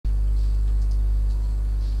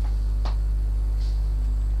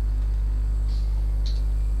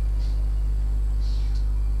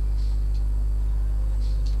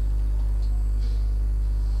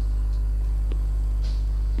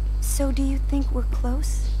So do you think we're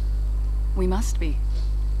close? We must be.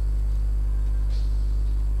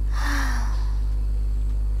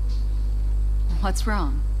 What's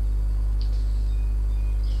wrong?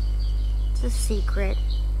 It's a secret.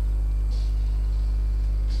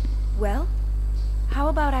 Well, how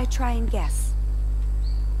about I try and guess?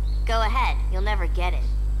 Go ahead, you'll never get it.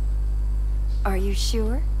 Are you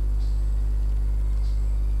sure?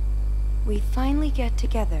 We finally get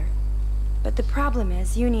together, but the problem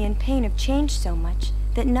is Uni and Pain have changed so much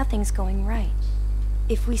that nothing's going right.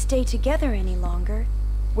 If we stay together any longer,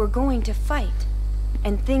 we're going to fight,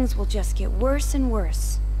 and things will just get worse and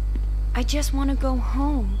worse. I just want to go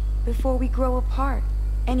home before we grow apart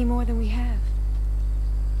any more than we have.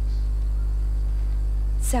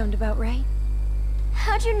 Sound about right?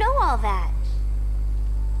 How'd you know all that?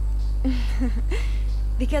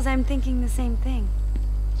 Because I'm thinking the same thing.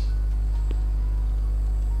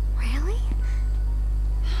 Really?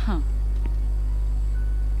 Huh.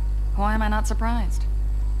 Why am I not surprised?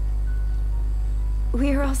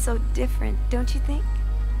 We're all so different, don't you think?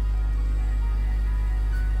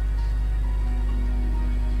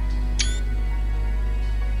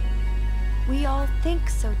 We all think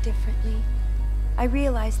so differently. I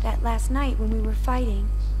realized that last night when we were fighting.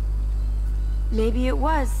 Maybe it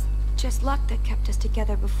was just luck that kept us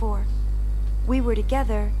together before. We were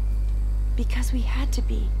together because we had to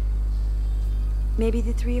be. Maybe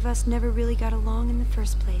the three of us never really got along in the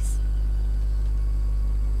first place.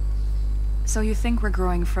 So you think we're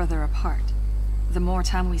growing further apart? The more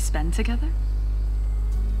time we spend together?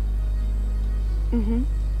 Mm-hmm.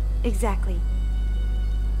 Exactly.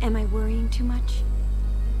 Am I worrying too much?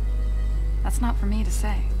 That's not for me to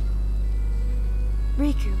say.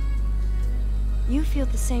 Riku, you feel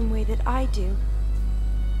the same way that I do.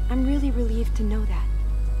 I'm really relieved to know that.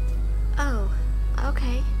 Oh,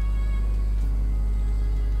 okay.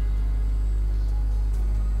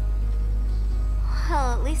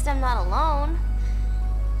 Well, at least I'm not alone.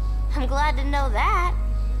 I'm glad to know that.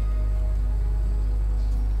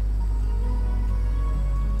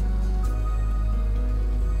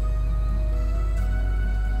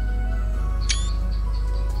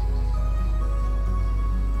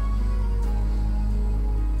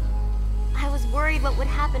 I was worried what would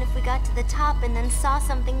happen if we got to the top and then saw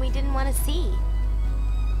something we didn't want to see.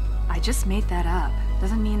 I just made that up.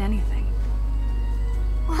 Doesn't mean anything.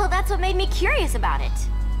 Well, that's what made me curious about it.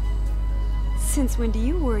 Since when do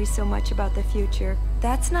you worry so much about the future?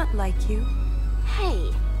 That's not like you.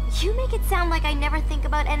 Hey, you make it sound like I never think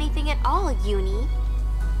about anything at all, Uni.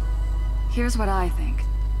 Here's what I think.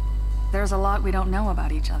 There's a lot we don't know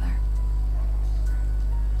about each other.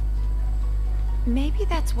 Maybe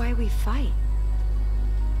that's why we fight.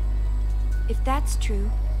 If that's true,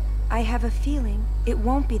 I have a feeling it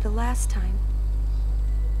won't be the last time.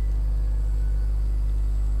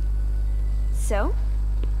 So,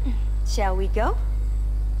 shall we go?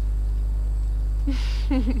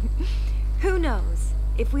 Who knows?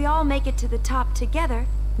 If we all make it to the top together,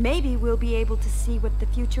 maybe we'll be able to see what the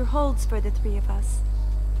future holds for the three of us.